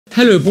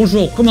Hello,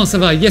 bonjour, comment ça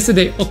va?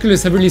 Yesterday,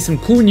 Oculus have released some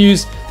cool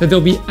news that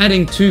they'll be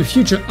adding to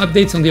future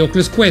updates on the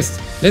Oculus Quest.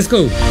 Let's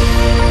go!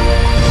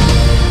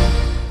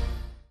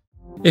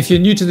 If you're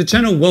new to the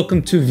channel,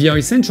 welcome to VR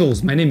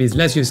Essentials. My name is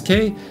Cybershoes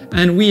K,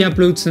 and we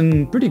upload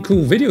some pretty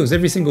cool videos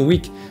every single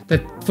week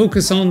that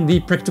focus on the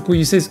practical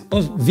uses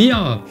of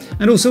VR.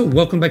 And also,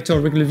 welcome back to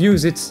our regular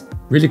viewers. It's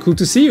really cool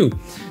to see you.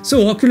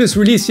 So Oculus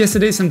released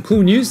yesterday some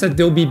cool news that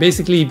they'll be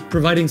basically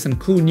providing some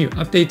cool new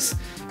updates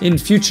in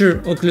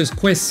future Oculus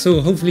Quest.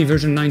 So hopefully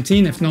version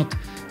 19, if not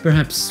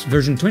perhaps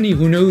version 20,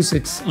 who knows,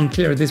 it's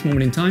unclear at this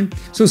moment in time.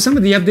 So some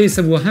of the updates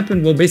that will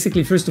happen, well,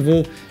 basically, first of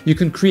all, you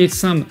can create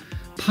some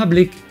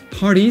public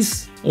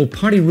parties or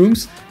party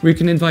rooms where you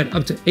can invite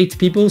up to 8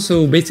 people.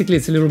 So basically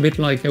it's a little bit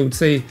like, I would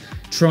say,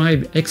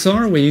 Tribe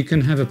XR, where you can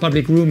have a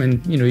public room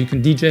and you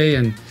can DJ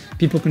and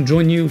people can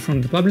join you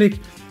from the public.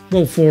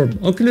 Well, for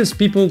Oculus,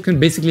 people can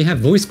basically have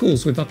voice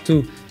calls with up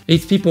to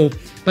 8 people,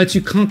 but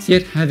you can't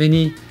yet have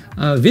any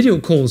video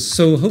calls.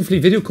 So hopefully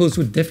video calls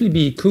would definitely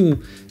be cool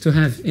to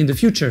have in the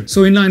future.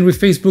 So in line with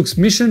Facebook's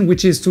mission,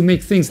 which is to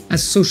make things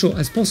as social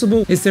as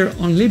possible, is they're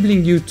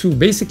enabling you to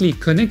basically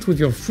connect with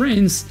your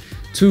friends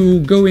to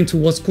go into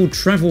what's called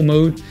travel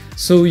mode.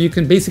 So you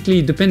can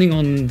basically, depending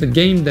on the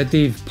game that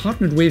they've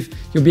partnered with,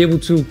 you'll be able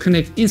to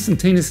connect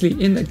instantaneously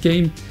in that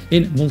game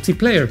in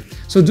multiplayer.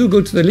 So do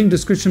go to the link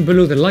description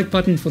below, the like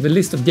button, for the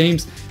list of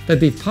games that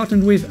they've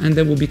partnered with and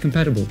that will be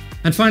compatible.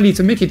 And finally,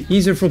 to make it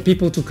easier for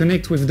people to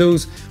connect with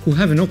those who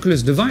have an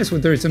Oculus device,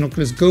 whether it's an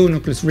Oculus Go, an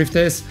Oculus Rift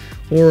S,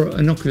 or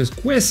an Oculus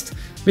Quest,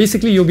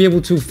 basically you'll be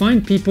able to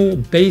find people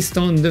based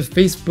on the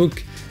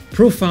Facebook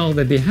profile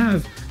that they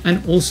have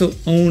and also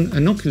own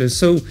an Oculus.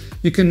 So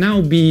you can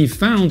now be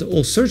found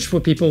or search for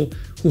people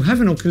who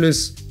have an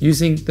Oculus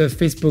using the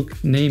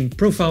Facebook name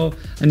profile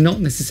and not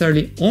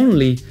necessarily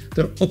only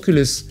their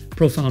Oculus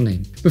profile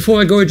name. Before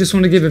I go, I just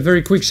want to give a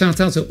very quick shout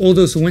out to all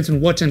those who went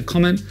and watched and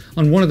comment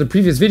on one of the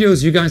previous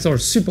videos. You guys are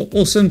super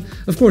awesome.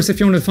 Of course, if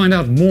you want to find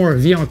out more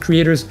VR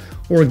creators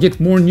or get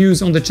more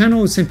news on the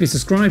channel, simply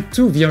subscribe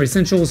to VR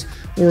Essentials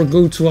or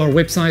go to our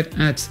website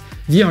at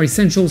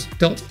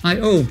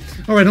vressentials.io.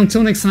 Alright,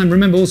 until next time,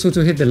 remember also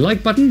to hit the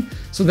like button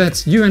so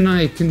that you and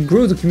I can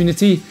grow the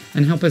community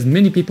and help as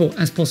many people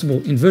as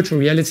possible in virtual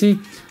reality.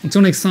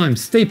 Until next time,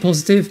 stay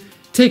positive,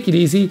 take it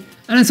easy,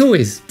 and as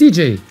always,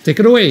 DJ, take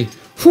it away.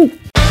 Whew.